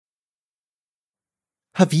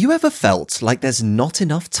Have you ever felt like there's not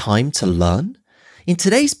enough time to learn? In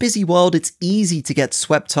today's busy world, it's easy to get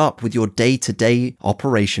swept up with your day-to-day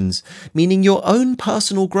operations, meaning your own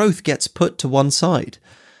personal growth gets put to one side.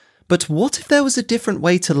 But what if there was a different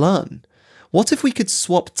way to learn? What if we could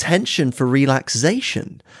swap tension for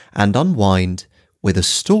relaxation and unwind with a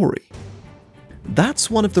story?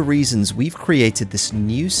 That's one of the reasons we've created this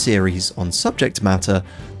new series on subject matter,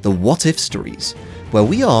 the Whatifstories, where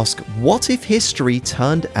we ask, what if history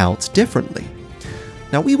turned out differently?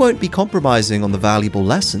 Now, we won't be compromising on the valuable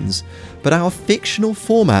lessons, but our fictional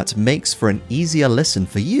format makes for an easier listen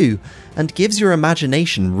for you and gives your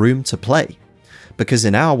imagination room to play. Because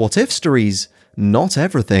in our What If stories, not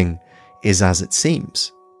everything is as it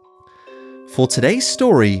seems. For today's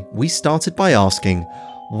story, we started by asking,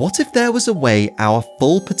 what if there was a way our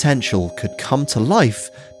full potential could come to life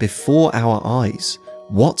before our eyes?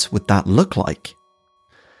 What would that look like?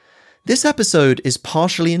 This episode is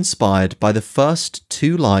partially inspired by the first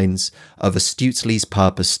two lines of Astutely's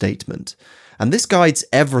purpose statement, and this guides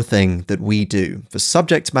everything that we do for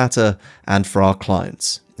subject matter and for our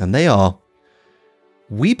clients. And they are,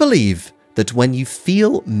 we believe that when you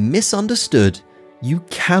feel misunderstood, you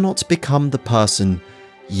cannot become the person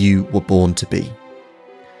you were born to be.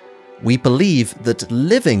 We believe that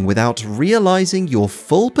living without realizing your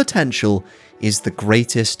full potential is the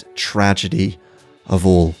greatest tragedy of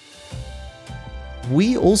all.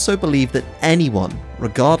 We also believe that anyone,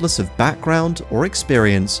 regardless of background or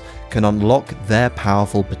experience, can unlock their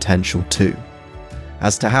powerful potential too.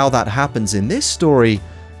 As to how that happens in this story,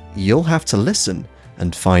 you'll have to listen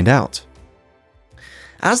and find out.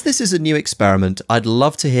 As this is a new experiment, I'd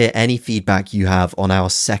love to hear any feedback you have on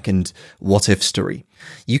our second What If story.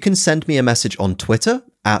 You can send me a message on Twitter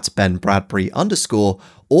 @BenBradbury_,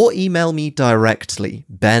 or email me directly,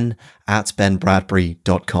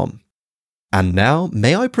 ben@benbradbury.com. And now,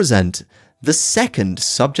 may I present the second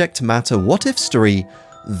subject matter What If story,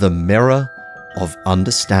 The Mirror of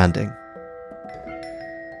Understanding.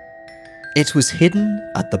 It was hidden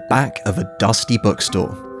at the back of a dusty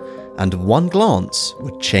bookstore, and one glance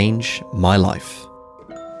would change my life.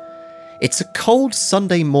 It's a cold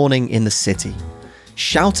Sunday morning in the city.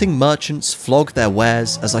 Shouting merchants flog their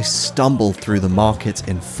wares as I stumble through the market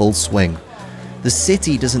in full swing. The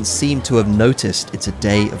city doesn't seem to have noticed it's a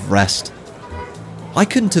day of rest. I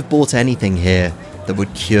couldn't have bought anything here that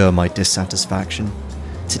would cure my dissatisfaction.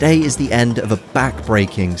 Today is the end of a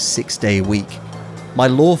back-breaking 6-day week. My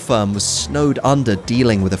law firm was snowed under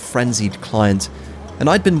dealing with a frenzied client, and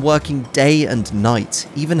I'd been working day and night,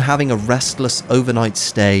 even having a restless overnight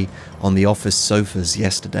stay on the office sofas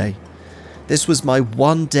yesterday. This was my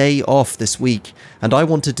one day off this week, and I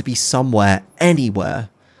wanted to be somewhere, anywhere,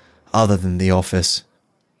 other than the office.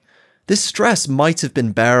 This stress might have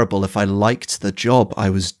been bearable if I liked the job I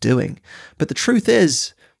was doing, but the truth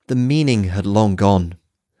is, the meaning had long gone.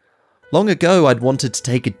 Long ago, I'd wanted to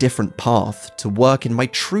take a different path, to work in my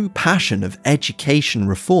true passion of education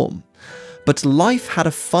reform. But life had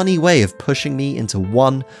a funny way of pushing me into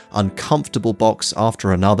one uncomfortable box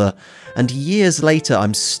after another, and years later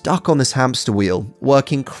I'm stuck on this hamster wheel,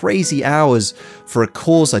 working crazy hours for a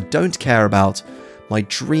cause I don't care about, my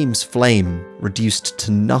dream's flame reduced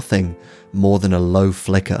to nothing more than a low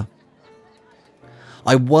flicker.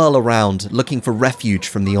 I whirl around, looking for refuge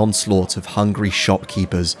from the onslaught of hungry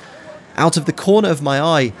shopkeepers. Out of the corner of my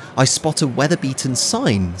eye, I spot a weather-beaten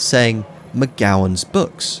sign saying, McGowan's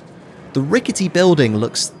Books. The rickety building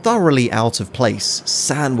looks thoroughly out of place,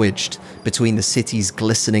 sandwiched between the city's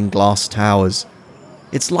glistening glass towers.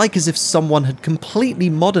 It's like as if someone had completely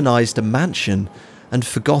modernized a mansion and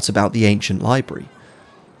forgot about the ancient library.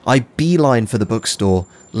 I beeline for the bookstore,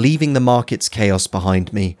 leaving the market's chaos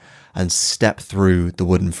behind me, and step through the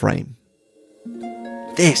wooden frame.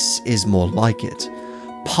 This is more like it.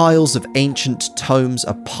 Piles of ancient tomes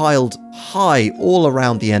are piled high all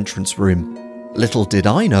around the entrance room. Little did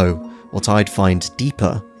I know what I'd find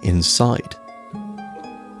deeper inside.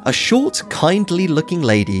 A short, kindly-looking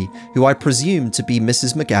lady, who I presume to be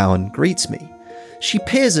Mrs. McGowan, greets me. She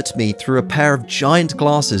peers at me through a pair of giant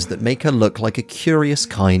glasses that make her look like a curious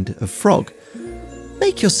kind of frog.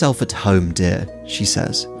 "Make yourself at home, dear," she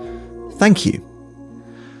says. "Thank you."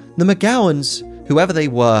 The McGowans, whoever they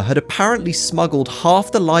were, had apparently smuggled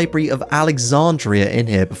half the Library of Alexandria in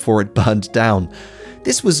here before it burned down.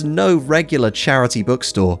 This was no regular charity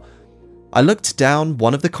bookstore. I looked down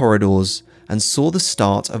one of the corridors and saw the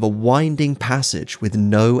start of a winding passage with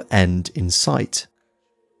no end in sight.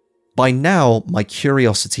 By now, my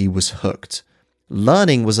curiosity was hooked.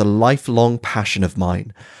 Learning was a lifelong passion of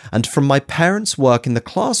mine, and from my parents' work in the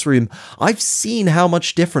classroom, I've seen how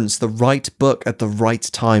much difference the right book at the right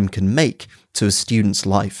time can make to a student's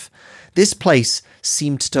life. This place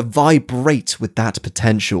seemed to vibrate with that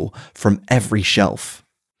potential from every shelf.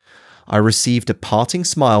 I received a parting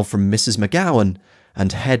smile from Mrs. McGowan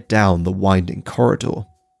and head down the winding corridor.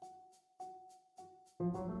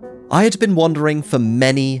 I had been wandering for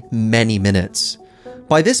many, many minutes.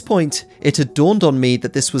 By this point, it had dawned on me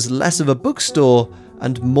that this was less of a bookstore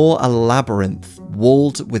and more a labyrinth,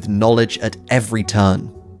 walled with knowledge at every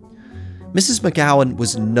turn. Mrs. McGowan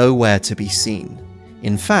was nowhere to be seen.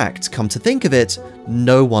 In fact, come to think of it,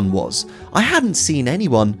 no one was. I hadn't seen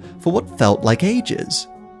anyone for what felt like ages.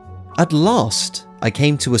 At last, I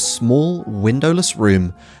came to a small, windowless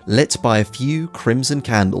room lit by a few crimson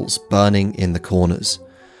candles burning in the corners.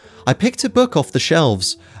 I picked a book off the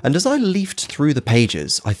shelves, and as I leafed through the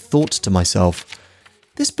pages, I thought to myself,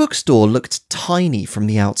 this bookstore looked tiny from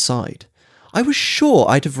the outside. I was sure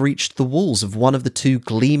I'd have reached the walls of one of the two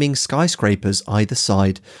gleaming skyscrapers either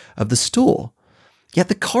side of the store. Yet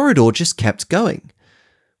the corridor just kept going.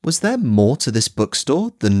 Was there more to this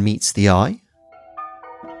bookstore than meets the eye?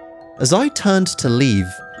 As I turned to leave,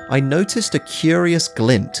 I noticed a curious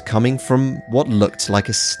glint coming from what looked like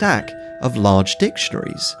a stack of large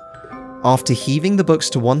dictionaries. After heaving the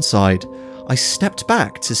books to one side, I stepped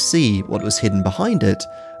back to see what was hidden behind it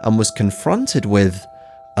and was confronted with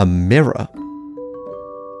a mirror.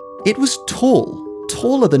 It was tall,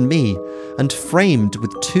 taller than me, and framed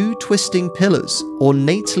with two twisting pillars,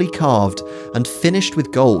 ornately carved and finished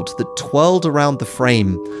with gold that twirled around the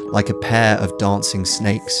frame like a pair of dancing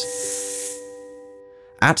snakes.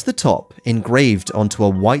 At the top, engraved onto a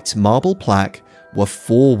white marble plaque, were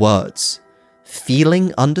 4 words: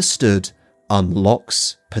 "Feeling understood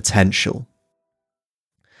unlocks potential."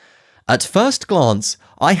 At first glance,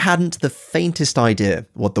 I hadn't the faintest idea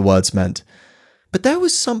what the words meant, but there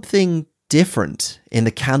was something different in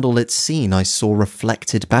the candlelit scene I saw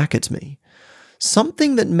reflected back at me.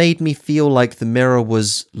 Something that made me feel like the mirror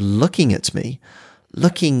was looking at me,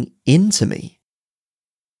 looking into me.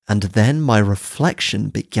 And then my reflection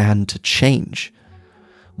began to change.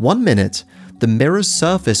 One minute, the mirror's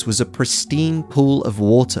surface was a pristine pool of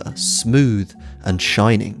water, smooth and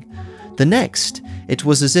shining. The next, it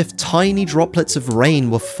was as if tiny droplets of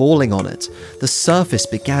rain were falling on it. The surface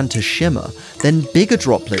began to shimmer. Then bigger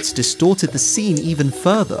droplets distorted the scene even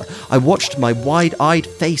further. I watched my wide-eyed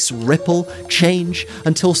face ripple, change,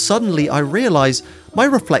 until suddenly I realized my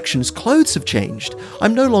reflection's clothes have changed.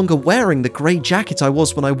 I'm no longer wearing the grey jacket I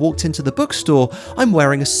was when I walked into the bookstore. I'm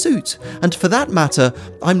wearing a suit. And for that matter,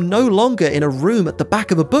 I'm no longer in a room at the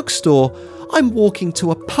back of a bookstore. I'm walking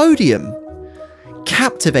to a podium.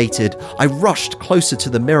 Captivated, I rushed closer to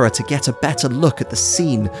the mirror to get a better look at the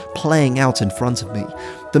scene playing out in front of me.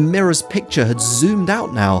 The mirror's picture had zoomed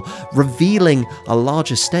out now, revealing a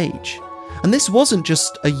larger stage. And this wasn't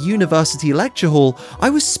just a university lecture hall. I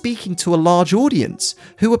was speaking to a large audience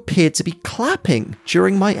who appeared to be clapping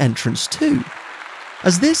during my entrance too.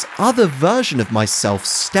 As this other version of myself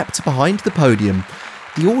stepped behind the podium,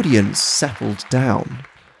 the audience settled down.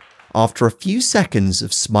 After a few seconds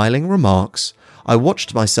of smiling remarks, I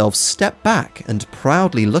watched myself step back and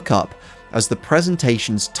proudly look up as the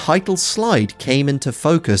presentation's title slide came into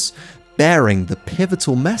focus, bearing the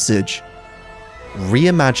pivotal message: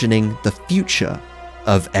 reimagining the future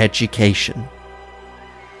of education.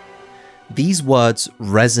 These words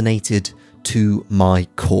resonated to my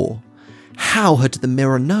core. How had the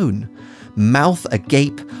mirror known? Mouth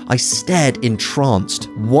agape, I stared entranced,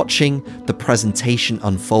 watching the presentation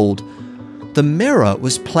unfold. The mirror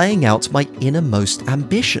was playing out my innermost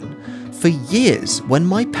ambition. For years, when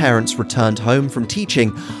my parents returned home from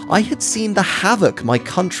teaching, I had seen the havoc my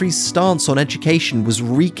country's stance on education was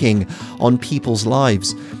wreaking on people's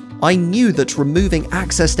lives. I knew that removing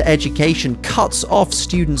access to education cuts off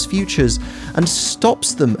students' futures and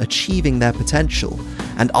stops them achieving their potential,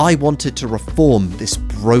 and I wanted to reform this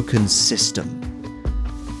broken system.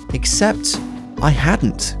 Except I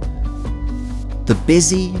hadn't. The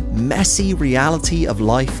busy, messy reality of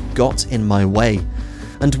life got in my way,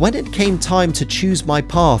 and when it came time to choose my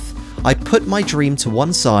path, I put my dream to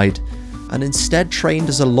one side and instead trained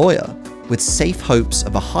as a lawyer with safe hopes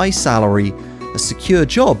of a high salary, a secure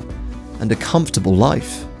job, and a comfortable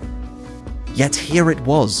life. Yet here it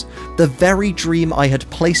was, the very dream I had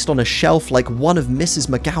placed on a shelf like one of Mrs.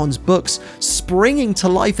 McGowan's books, springing to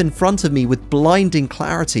life in front of me with blinding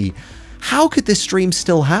clarity. How could this dream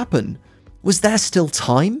still happen? Was there still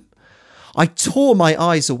time? I tore my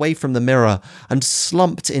eyes away from the mirror and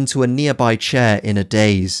slumped into a nearby chair in a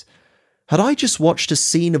daze. Had I just watched a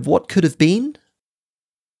scene of what could have been?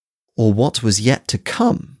 Or what was yet to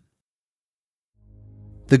come?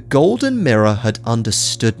 The golden mirror had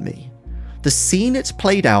understood me. The scene it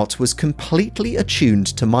played out was completely attuned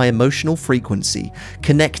to my emotional frequency,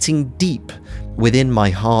 connecting deep within my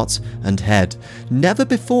heart and head. Never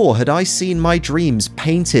before had I seen my dreams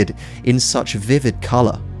painted in such vivid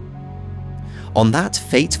colour. On that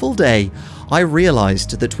fateful day, I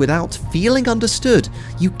realised that without feeling understood,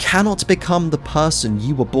 you cannot become the person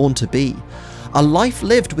you were born to be. A life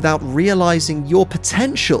lived without realising your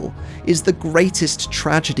potential is the greatest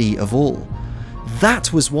tragedy of all.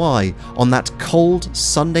 That was why, on that cold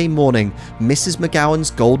Sunday morning, Mrs.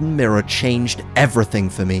 McGowan's golden mirror changed everything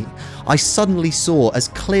for me. I suddenly saw, as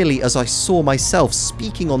clearly as I saw myself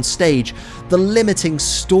speaking on stage, the limiting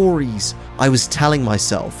stories I was telling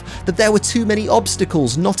myself, that there were too many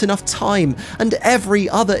obstacles, not enough time, and every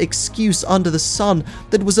other excuse under the sun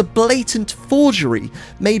that was a blatant forgery,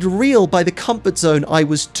 made real by the comfort zone I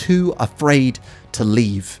was too afraid to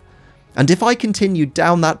leave. And if I continued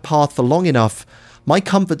down that path for long enough, my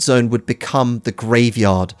comfort zone would become the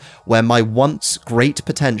graveyard where my once great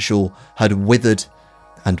potential had withered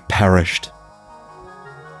and perished.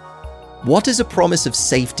 What is a promise of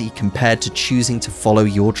safety compared to choosing to follow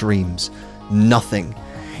your dreams? Nothing.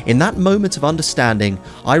 In that moment of understanding,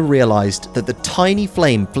 I realized that the tiny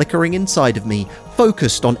flame flickering inside of me,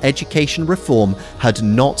 focused on education reform, had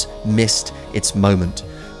not missed its moment.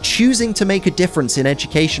 Choosing to make a difference in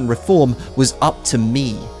education reform was up to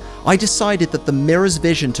me. I decided that the mirror's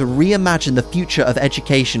vision to reimagine the future of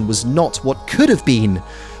education was not what could have been,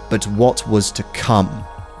 but what was to come.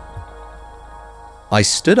 I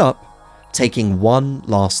stood up, taking one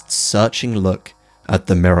last searching look at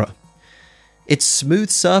the mirror. Its smooth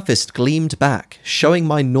surface gleamed back, showing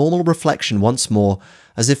my normal reflection once more,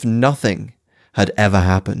 as if nothing had ever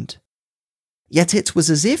happened. Yet it was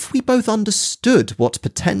as if we both understood what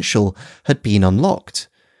potential had been unlocked.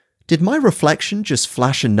 Did my reflection just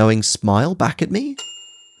flash a knowing smile back at me?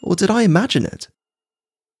 Or did I imagine it?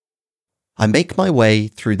 I make my way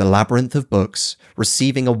through the labyrinth of books,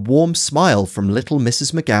 receiving a warm smile from little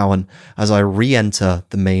Mrs. McGowan as I re-enter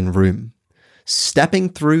the main room. Stepping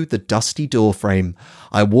through the dusty doorframe,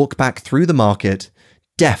 I walk back through the market,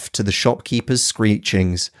 deaf to the shopkeeper's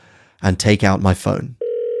screechings, and take out my phone.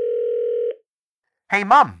 Hey,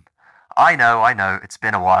 Mum! I know, it's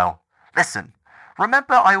been a while. Listen,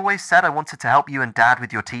 remember I always said I wanted to help you and Dad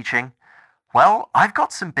with your teaching? Well, I've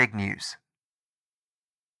got some big news.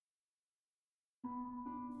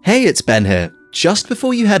 Hey, it's Ben here. Just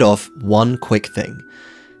before you head off, one quick thing.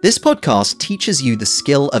 This podcast teaches you the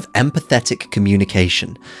skill of empathetic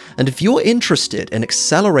communication. And if you're interested in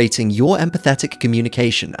accelerating your empathetic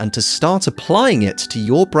communication and to start applying it to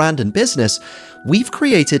your brand and business, we've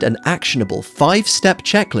created an actionable 5-step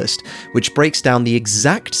checklist which breaks down the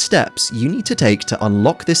exact steps you need to take to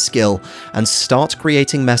unlock this skill and start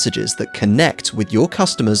creating messages that connect with your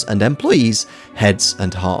customers and employees' heads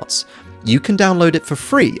and hearts. You can download it for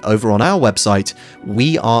free over on our website,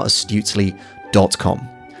 weareastutely.com.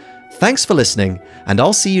 Thanks for listening, and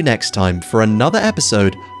I'll see you next time for another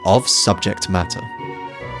episode of Subject Matter.